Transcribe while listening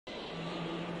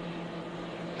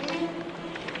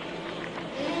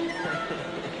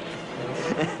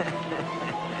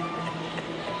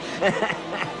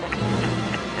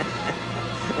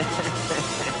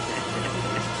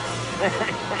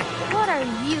What are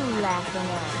you laughing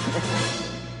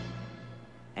at?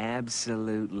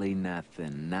 Absolutely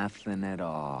nothing. Nothing at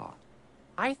all.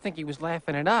 I think he was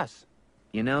laughing at us.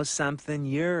 You know something?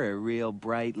 You're a real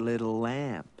bright little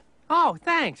lamp. Oh,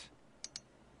 thanks.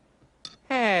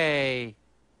 Hey.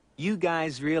 You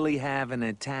guys really have an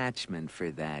attachment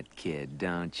for that kid,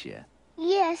 don't you?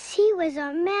 Yes, he was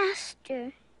our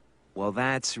master. Well,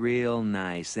 that's real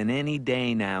nice. And any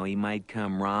day now he might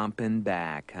come romping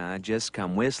back, huh? Just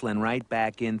come whistling right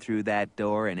back in through that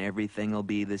door and everything'll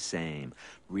be the same.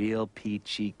 Real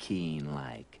peachy keen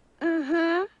like.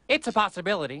 Uh-huh. It's a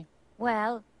possibility.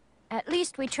 Well, at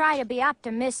least we try to be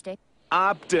optimistic.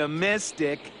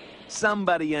 Optimistic?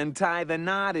 Somebody untie the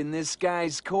knot in this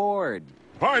guy's cord.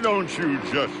 Why don't you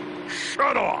just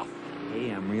shut off?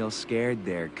 Hey, I'm real scared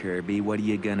there, Kirby. What are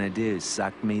you gonna do,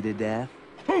 suck me to death?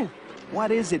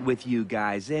 What is it with you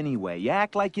guys, anyway? You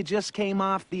act like you just came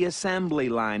off the assembly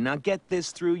line. Now get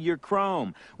this through your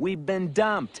chrome. We've been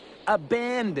dumped,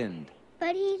 abandoned.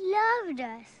 But he loved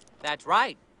us. That's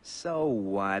right. So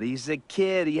what? He's a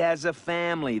kid. He has a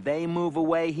family. They move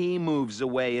away, he moves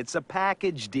away. It's a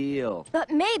package deal. But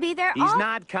maybe they're He's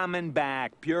not coming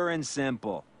back, pure and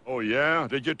simple. Oh, yeah?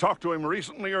 Did you talk to him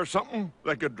recently or something?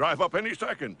 They could drive up any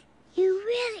second. You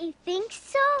really think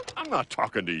so? I'm not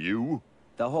talking to you.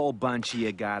 The whole bunch of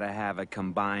you gotta have a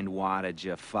combined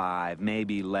wattage of 5,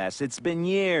 maybe less. It's been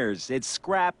years. It's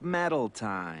scrap metal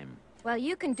time. Well,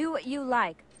 you can do what you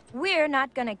like. We're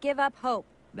not gonna give up hope.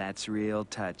 That's real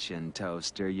touching,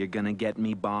 Toaster. You're gonna get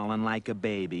me bawling like a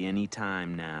baby any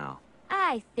time now.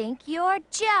 I think you're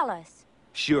jealous.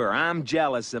 Sure, I'm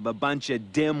jealous of a bunch of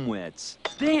dimwits.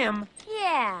 Dim?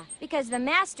 Yeah, because the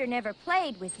master never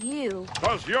played with you.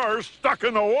 'Cause you're stuck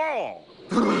in the wall.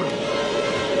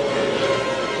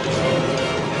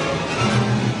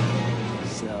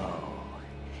 So,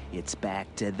 it's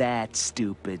back to that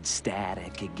stupid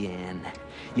static again.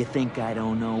 You think I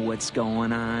don't know what's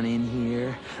going on in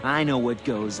here? I know what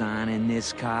goes on in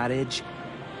this cottage.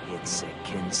 It's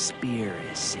a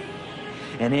conspiracy.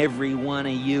 And every one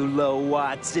of you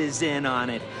low-watts is in on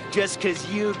it. Just 'cause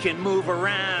you can move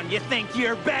around, you think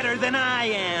you're better than I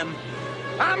am.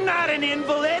 I'm not an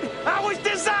invalid. I was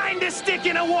designed to stick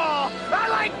in a wall. I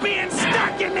like being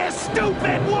stuck in this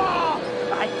stupid wall.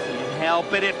 I can't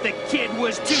help it if the kid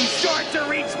was too short to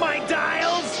reach my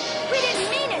dials. We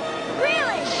didn't mean it,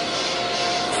 really.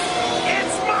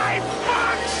 It's my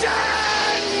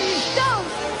function!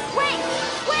 Ghost, wait,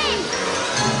 wait!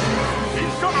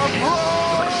 He's gonna blow!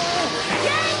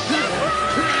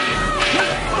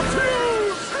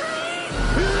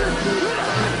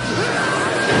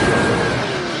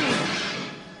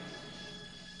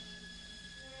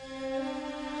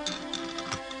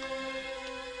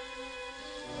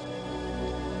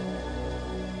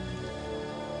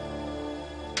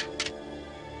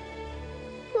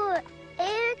 Poor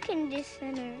air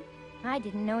conditioner. I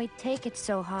didn't know he'd take it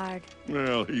so hard.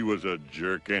 Well, he was a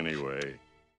jerk anyway.